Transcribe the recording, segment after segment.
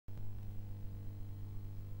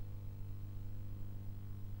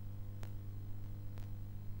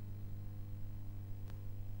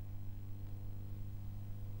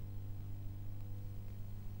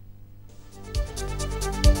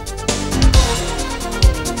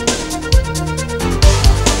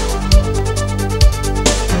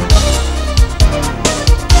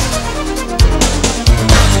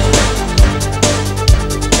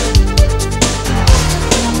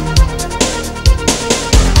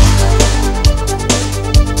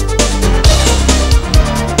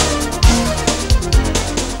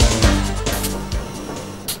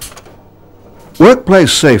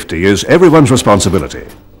Workplace safety is everyone's responsibility.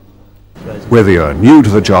 Whether you're new to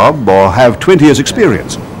the job or have 20 years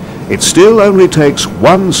experience, it still only takes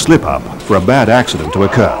one slip-up for a bad accident to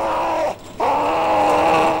occur.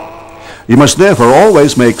 You must therefore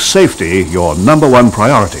always make safety your #1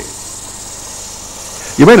 priority.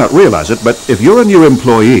 You may not realize it, but if you're a new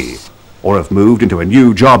employee or have moved into a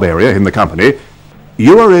new job area in the company,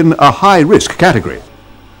 you are in a high-risk category.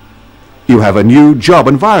 You have a new job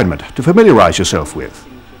environment to familiarize yourself with,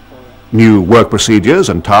 new work procedures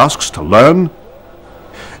and tasks to learn,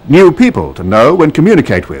 new people to know and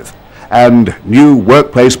communicate with, and new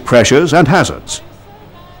workplace pressures and hazards.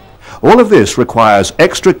 All of this requires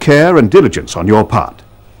extra care and diligence on your part.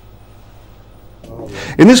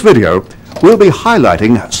 In this video, we'll be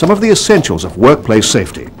highlighting some of the essentials of workplace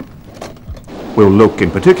safety. We'll look in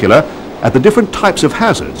particular at the different types of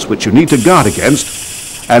hazards which you need to guard against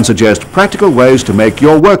and suggest practical ways to make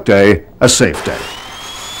your workday a safe day.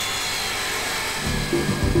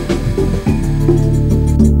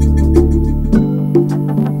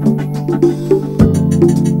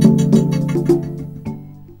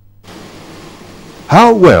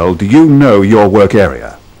 How well do you know your work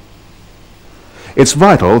area? It's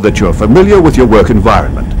vital that you're familiar with your work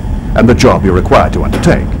environment and the job you're required to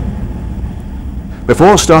undertake.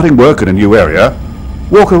 Before starting work in a new area,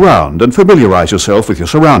 walk around and familiarize yourself with your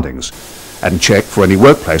surroundings and check for any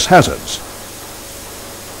workplace hazards.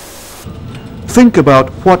 Think about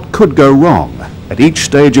what could go wrong at each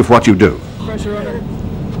stage of what you do.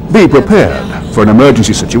 Be prepared for an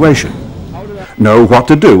emergency situation. Know what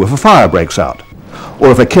to do if a fire breaks out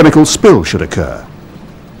or if a chemical spill should occur.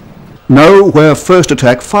 Know where first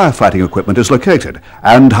attack firefighting equipment is located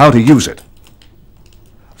and how to use it.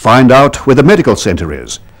 Find out where the medical center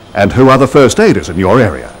is and who are the first aiders in your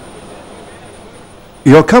area.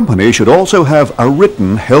 Your company should also have a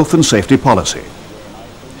written health and safety policy.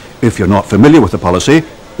 If you're not familiar with the policy,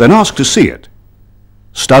 then ask to see it.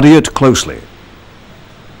 Study it closely.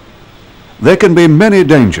 There can be many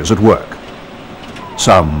dangers at work,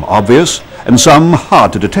 some obvious and some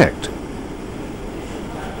hard to detect.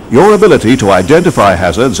 Your ability to identify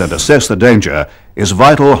hazards and assess the danger is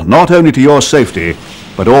vital not only to your safety,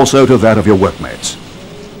 but also to that of your workmates.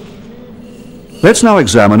 Let's now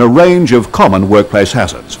examine a range of common workplace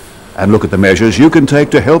hazards and look at the measures you can take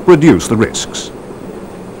to help reduce the risks.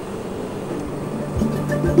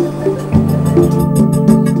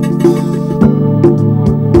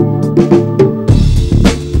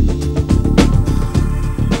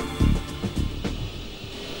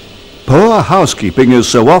 Poor housekeeping is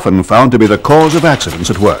so often found to be the cause of accidents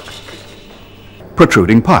at work.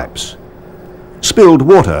 Protruding pipes, spilled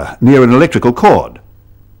water near an electrical cord,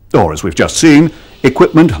 or, as we've just seen,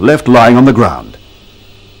 equipment left lying on the ground.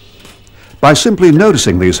 By simply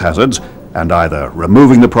noticing these hazards and either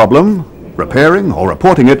removing the problem, repairing, or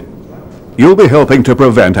reporting it, you'll be helping to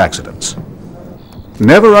prevent accidents.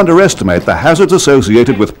 Never underestimate the hazards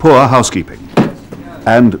associated with poor housekeeping.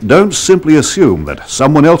 And don't simply assume that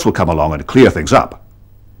someone else will come along and clear things up.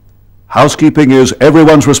 Housekeeping is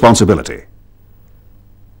everyone's responsibility.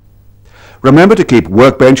 Remember to keep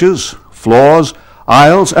workbenches, floors,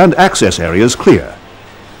 aisles and access areas clear.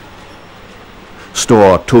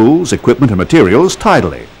 Store tools, equipment and materials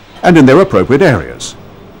tidily and in their appropriate areas.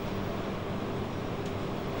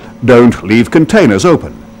 Don't leave containers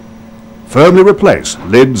open. Firmly replace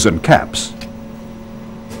lids and caps.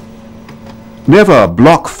 Never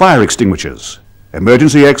block fire extinguishers,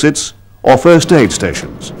 emergency exits or first aid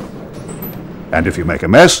stations. And if you make a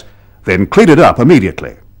mess, then clean it up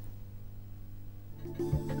immediately.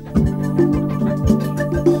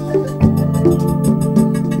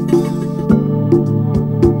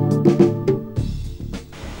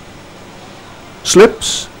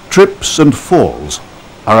 Slips, trips and falls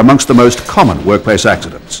are amongst the most common workplace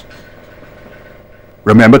accidents.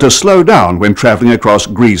 Remember to slow down when traveling across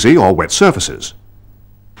greasy or wet surfaces.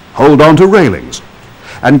 Hold on to railings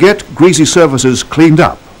and get greasy surfaces cleaned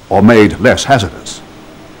up or made less hazardous.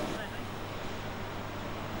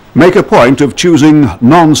 Make a point of choosing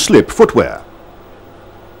non-slip footwear.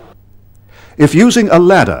 If using a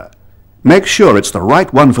ladder, make sure it's the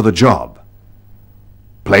right one for the job.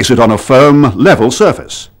 Place it on a firm, level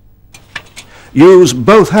surface. Use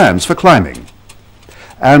both hands for climbing.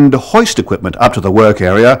 And hoist equipment up to the work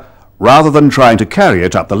area rather than trying to carry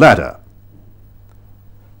it up the ladder.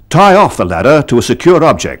 Tie off the ladder to a secure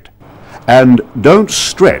object and don't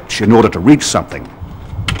stretch in order to reach something.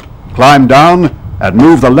 Climb down and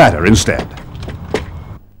move the ladder instead.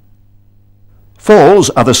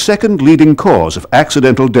 Falls are the second leading cause of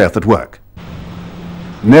accidental death at work.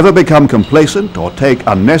 Never become complacent or take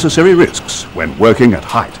unnecessary risks when working at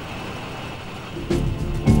height.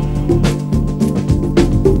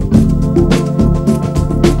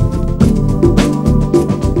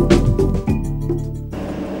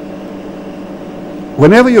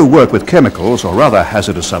 Whenever you work with chemicals or other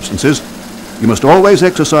hazardous substances, you must always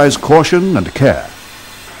exercise caution and care.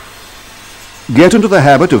 Get into the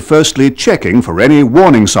habit of firstly checking for any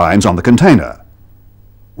warning signs on the container.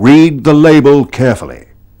 Read the label carefully.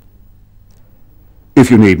 If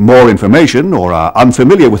you need more information or are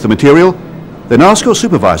unfamiliar with the material, then ask your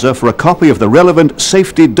supervisor for a copy of the relevant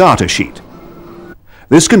safety data sheet.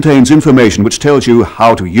 This contains information which tells you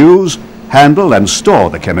how to use, handle and store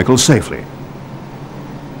the chemical safely.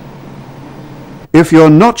 If you're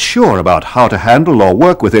not sure about how to handle or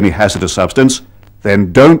work with any hazardous substance,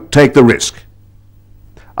 then don't take the risk.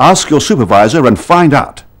 Ask your supervisor and find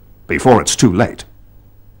out before it's too late.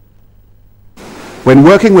 When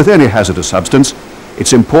working with any hazardous substance,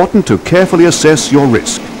 it's important to carefully assess your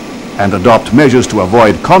risk and adopt measures to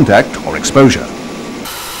avoid contact or exposure.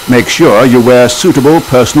 Make sure you wear suitable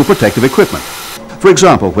personal protective equipment. For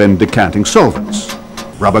example, when decanting solvents,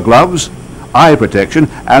 rubber gloves, eye protection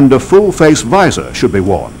and a full face visor should be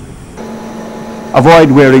worn.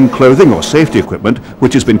 Avoid wearing clothing or safety equipment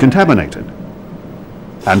which has been contaminated.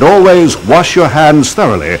 And always wash your hands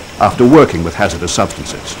thoroughly after working with hazardous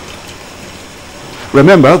substances.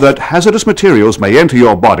 Remember that hazardous materials may enter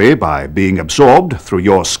your body by being absorbed through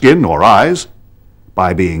your skin or eyes,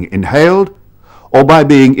 by being inhaled, or by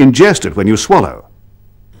being ingested when you swallow.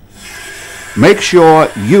 Make sure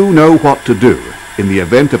you know what to do in the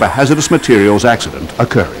event of a hazardous materials accident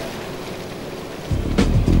occurring.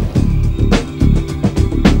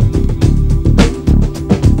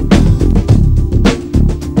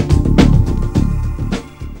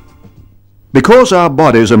 Because our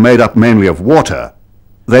bodies are made up mainly of water,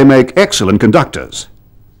 they make excellent conductors.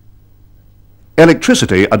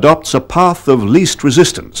 Electricity adopts a path of least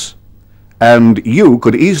resistance, and you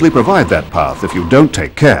could easily provide that path if you don't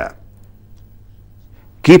take care.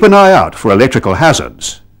 Keep an eye out for electrical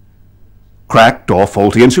hazards, cracked or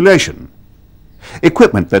faulty insulation,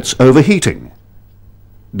 equipment that's overheating,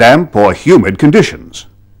 damp or humid conditions.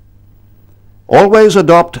 Always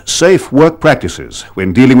adopt safe work practices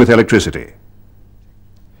when dealing with electricity.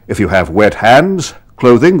 If you have wet hands,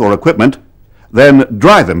 clothing or equipment, then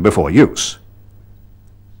dry them before use.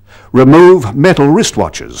 Remove metal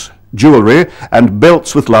wristwatches, jewelry and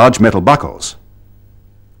belts with large metal buckles.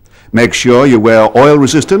 Make sure you wear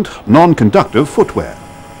oil-resistant, non-conductive footwear.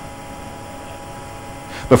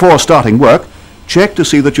 Before starting work, check to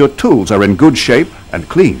see that your tools are in good shape and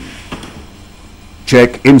clean.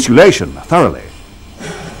 Check insulation thoroughly.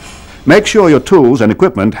 Make sure your tools and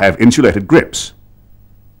equipment have insulated grips.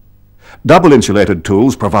 Double insulated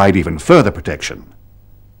tools provide even further protection.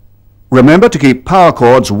 Remember to keep power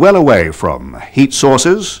cords well away from heat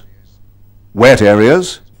sources, wet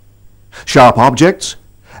areas, sharp objects,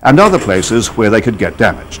 and other places where they could get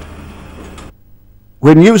damaged.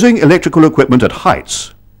 When using electrical equipment at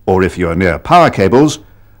heights, or if you're near power cables,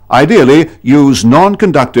 ideally use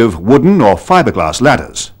non-conductive wooden or fiberglass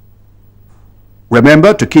ladders.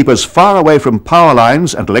 Remember to keep as far away from power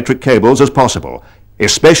lines and electric cables as possible,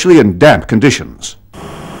 especially in damp conditions.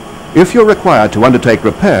 If you're required to undertake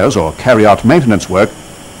repairs or carry out maintenance work,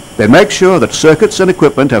 then make sure that circuits and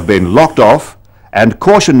equipment have been locked off and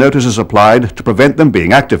caution notices applied to prevent them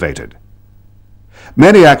being activated.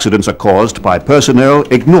 Many accidents are caused by personnel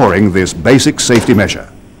ignoring this basic safety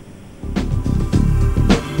measure.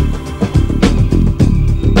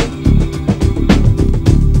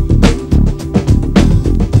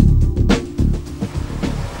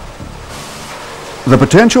 The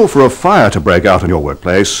potential for a fire to break out in your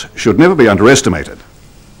workplace should never be underestimated.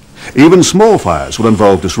 Even small fires will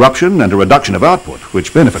involve disruption and a reduction of output,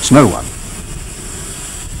 which benefits no one.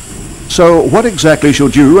 So what exactly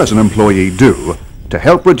should you as an employee do to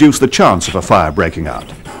help reduce the chance of a fire breaking out?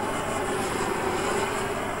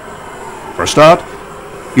 For a start,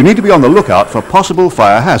 you need to be on the lookout for possible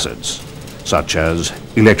fire hazards, such as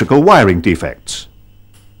electrical wiring defects,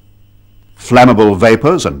 flammable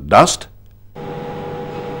vapors and dust,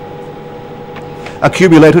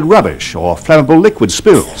 accumulated rubbish or flammable liquid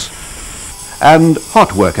spills, and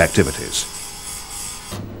hot work activities.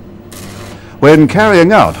 When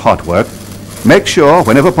carrying out hot work, make sure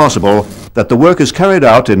whenever possible that the work is carried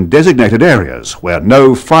out in designated areas where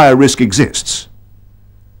no fire risk exists.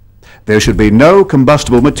 There should be no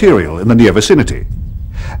combustible material in the near vicinity,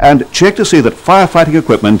 and check to see that firefighting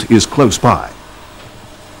equipment is close by.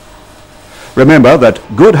 Remember that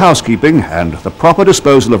good housekeeping and the proper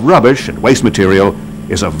disposal of rubbish and waste material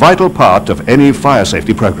is a vital part of any fire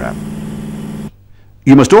safety program.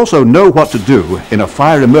 You must also know what to do in a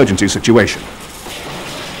fire emergency situation.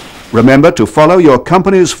 Remember to follow your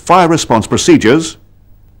company's fire response procedures,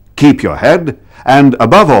 keep your head, and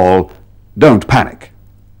above all, don't panic.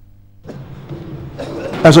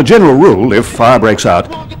 As a general rule, if fire breaks out,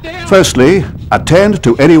 firstly, attend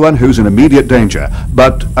to anyone who's in immediate danger,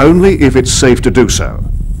 but only if it's safe to do so.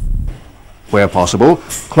 Where possible,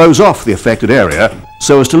 close off the affected area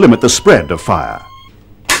so as to limit the spread of fire.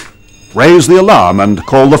 Raise the alarm and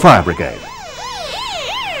call the fire brigade.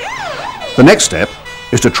 The next step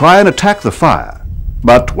is to try and attack the fire,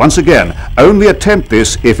 but once again, only attempt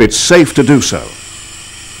this if it's safe to do so.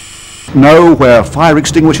 Know where fire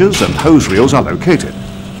extinguishers and hose reels are located.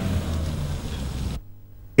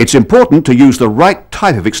 It's important to use the right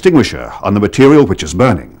type of extinguisher on the material which is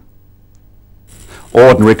burning.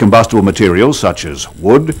 Ordinary combustible materials such as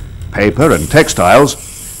wood, paper and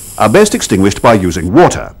textiles are best extinguished by using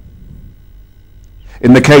water.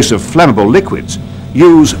 In the case of flammable liquids,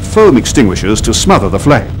 use foam extinguishers to smother the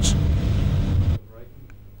flames.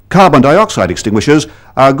 Carbon dioxide extinguishers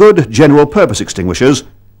are good general-purpose extinguishers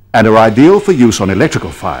and are ideal for use on electrical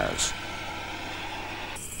fires.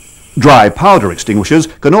 Dry powder extinguishers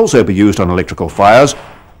can also be used on electrical fires,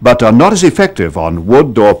 but are not as effective on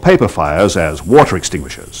wood or paper fires as water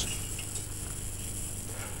extinguishers.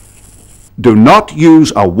 Do not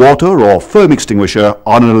use a water or foam extinguisher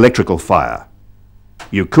on an electrical fire.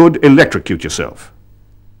 You could electrocute yourself.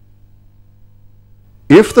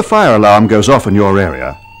 If the fire alarm goes off in your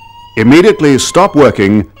area, immediately stop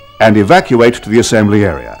working and evacuate to the assembly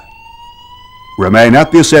area. Remain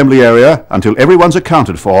at the assembly area until everyone's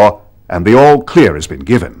accounted for and the all clear has been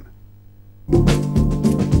given.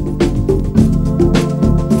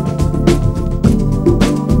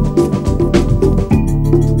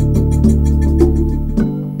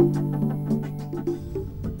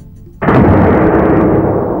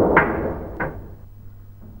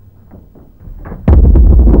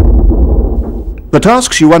 The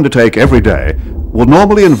tasks you undertake every day will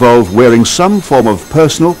normally involve wearing some form of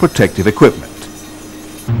personal protective equipment.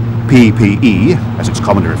 PPE, as it's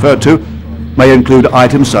commonly referred to, may include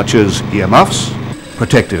items such as earmuffs,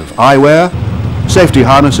 protective eyewear, safety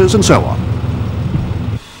harnesses, and so on.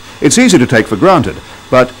 It's easy to take for granted,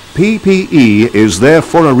 but PPE is there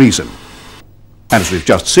for a reason. And as we've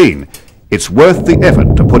just seen, it's worth the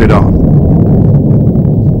effort to put it on.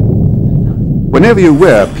 Whenever you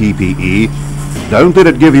wear PPE, don't let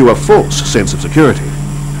it give you a false sense of security.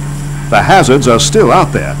 The hazards are still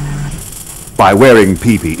out there. By wearing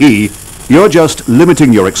PPE, you're just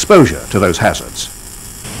limiting your exposure to those hazards.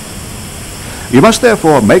 You must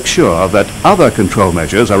therefore make sure that other control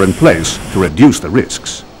measures are in place to reduce the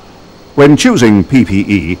risks. When choosing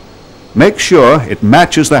PPE, make sure it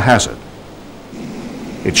matches the hazard.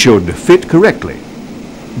 It should fit correctly,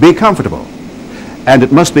 be comfortable, and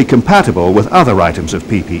it must be compatible with other items of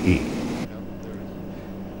PPE.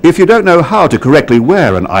 If you don't know how to correctly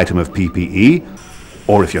wear an item of PPE,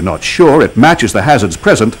 or if you're not sure it matches the hazards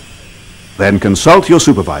present, then consult your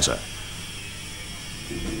supervisor.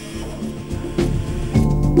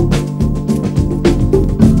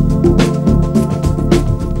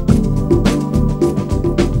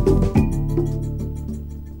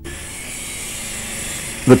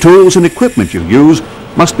 The tools and equipment you use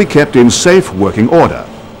must be kept in safe working order.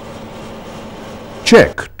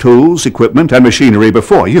 Check tools, equipment and machinery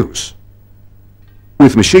before use.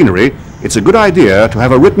 With machinery, it's a good idea to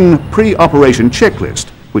have a written pre-operation checklist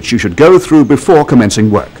which you should go through before commencing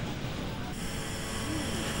work.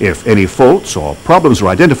 If any faults or problems are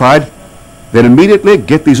identified, then immediately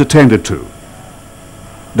get these attended to.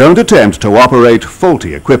 Don't attempt to operate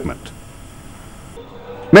faulty equipment.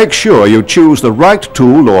 Make sure you choose the right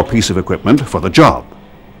tool or piece of equipment for the job.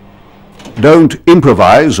 Don't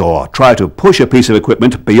improvise or try to push a piece of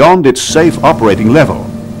equipment beyond its safe operating level.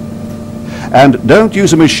 And don't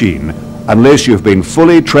use a machine unless you've been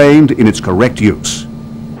fully trained in its correct use.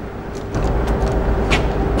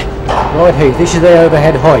 Right, Heath, this is the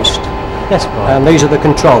overhead hoist. Yes, Brian. And these are the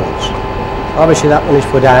controls. Obviously that one is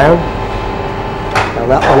for down,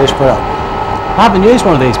 and that one is for up. I haven't used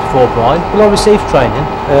one of these before, Brian. Will I receive training?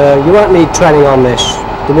 You won't need training on this.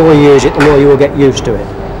 The more you use it, the more you will get used to it.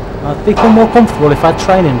 I'd become more comfortable if I had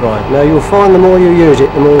training, Brian. No, you'll find the more you use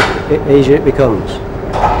it, the more easier it becomes.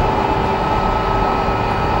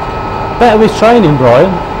 Better with training,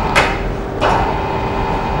 Brian.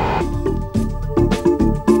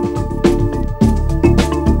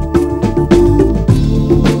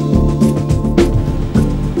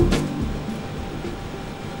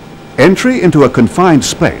 Entry into a confined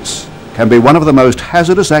space can be one of the most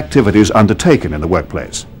hazardous activities undertaken in the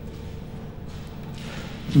workplace.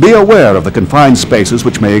 Be aware of the confined spaces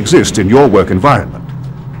which may exist in your work environment.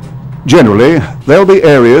 Generally, there'll be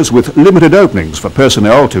areas with limited openings for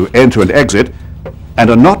personnel to enter and exit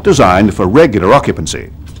and are not designed for regular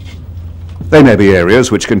occupancy. They may be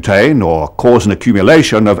areas which contain or cause an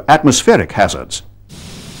accumulation of atmospheric hazards.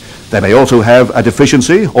 They may also have a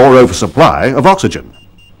deficiency or oversupply of oxygen.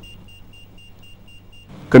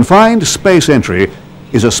 Confined space entry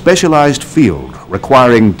is a specialized field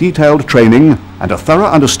requiring detailed training and a thorough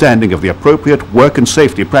understanding of the appropriate work and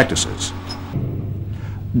safety practices.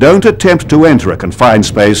 Don't attempt to enter a confined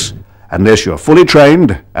space unless you're fully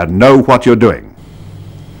trained and know what you're doing.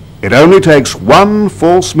 It only takes one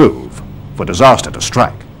false move for disaster to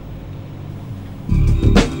strike.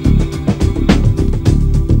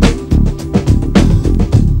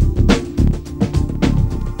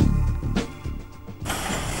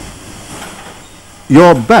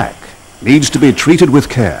 Your back needs to be treated with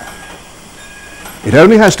care. It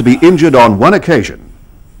only has to be injured on one occasion,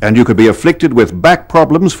 and you could be afflicted with back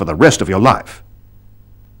problems for the rest of your life.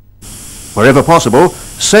 Wherever possible,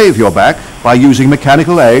 save your back by using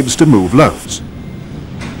mechanical aids to move loads.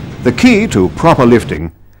 The key to proper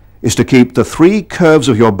lifting is to keep the three curves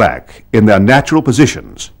of your back in their natural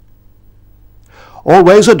positions.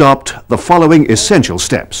 Always adopt the following essential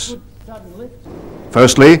steps.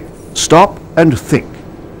 Firstly, stop and think.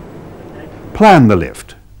 Plan the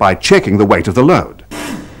lift by checking the weight of the load.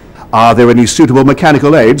 Are there any suitable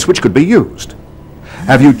mechanical aids which could be used?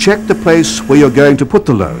 Have you checked the place where you're going to put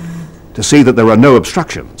the load to see that there are no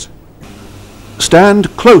obstructions?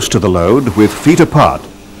 Stand close to the load with feet apart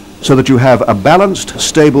so that you have a balanced,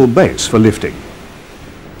 stable base for lifting.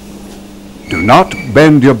 Do not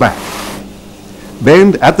bend your back.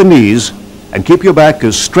 Bend at the knees and keep your back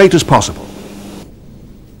as straight as possible.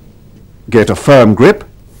 Get a firm grip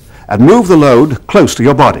and move the load close to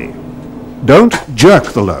your body. Don't jerk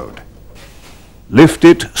the load. Lift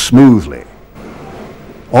it smoothly.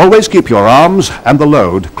 Always keep your arms and the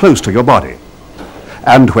load close to your body.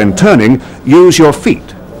 And when turning, use your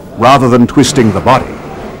feet rather than twisting the body.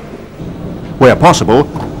 Where possible,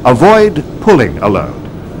 avoid pulling a load.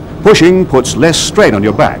 Pushing puts less strain on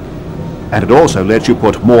your back, and it also lets you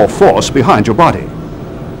put more force behind your body.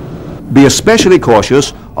 Be especially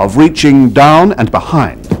cautious of reaching down and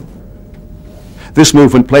behind. This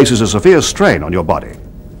movement places a severe strain on your body.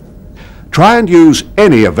 Try and use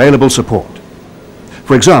any available support.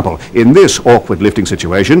 For example, in this awkward lifting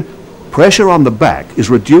situation, pressure on the back is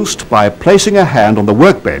reduced by placing a hand on the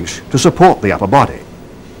workbench to support the upper body.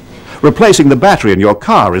 Replacing the battery in your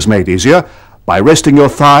car is made easier by resting your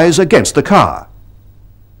thighs against the car.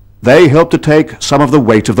 They help to take some of the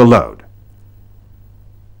weight of the load.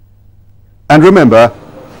 And remember,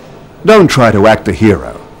 don't try to act the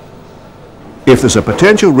hero. If there's a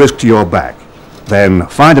potential risk to your back, then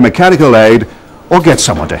find a mechanical aid or get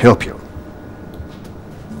someone to help you.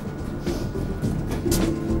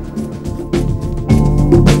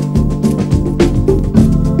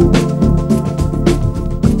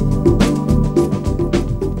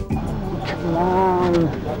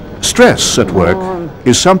 Stress at work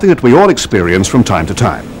is something that we all experience from time to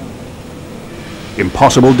time.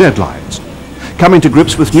 Impossible deadlines, coming to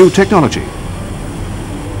grips with new technology,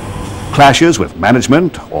 clashes with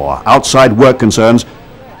management or outside work concerns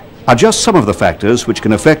are just some of the factors which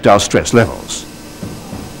can affect our stress levels.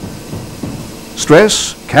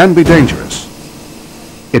 Stress can be dangerous.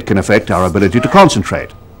 It can affect our ability to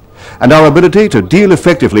concentrate and our ability to deal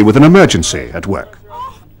effectively with an emergency at work.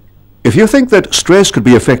 If you think that stress could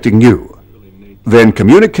be affecting you, then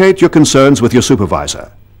communicate your concerns with your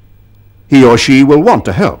supervisor. He or she will want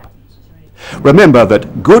to help. Remember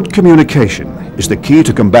that good communication is the key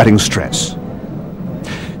to combating stress.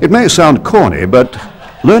 It may sound corny, but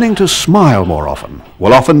learning to smile more often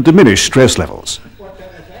will often diminish stress levels.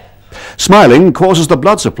 Smiling causes the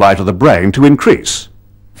blood supply to the brain to increase,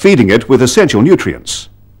 feeding it with essential nutrients.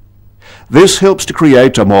 This helps to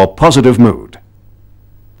create a more positive mood.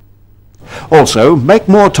 Also, make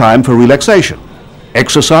more time for relaxation,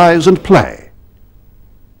 exercise and play.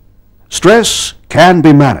 Stress can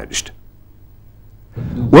be managed.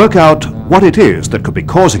 Work out what it is that could be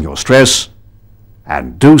causing your stress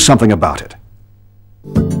and do something about it.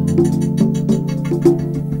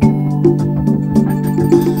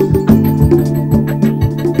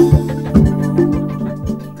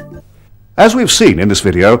 As we've seen in this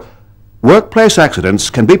video, workplace accidents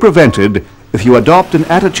can be prevented if you adopt an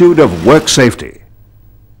attitude of work safety.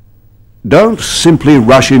 Don't simply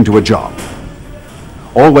rush into a job.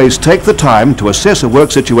 Always take the time to assess a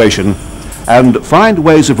work situation and find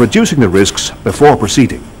ways of reducing the risks before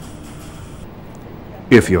proceeding.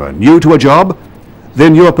 If you're new to a job,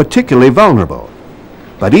 then you're particularly vulnerable.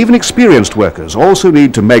 But even experienced workers also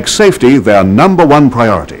need to make safety their #1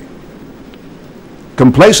 priority.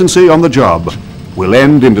 Complacency on the job will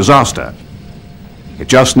end in disaster. It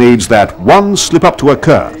just needs that one slip-up to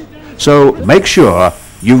occur, so make sure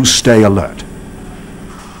you stay alert.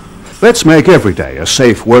 Let's make every day a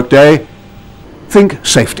safe workday. Think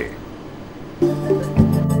safety.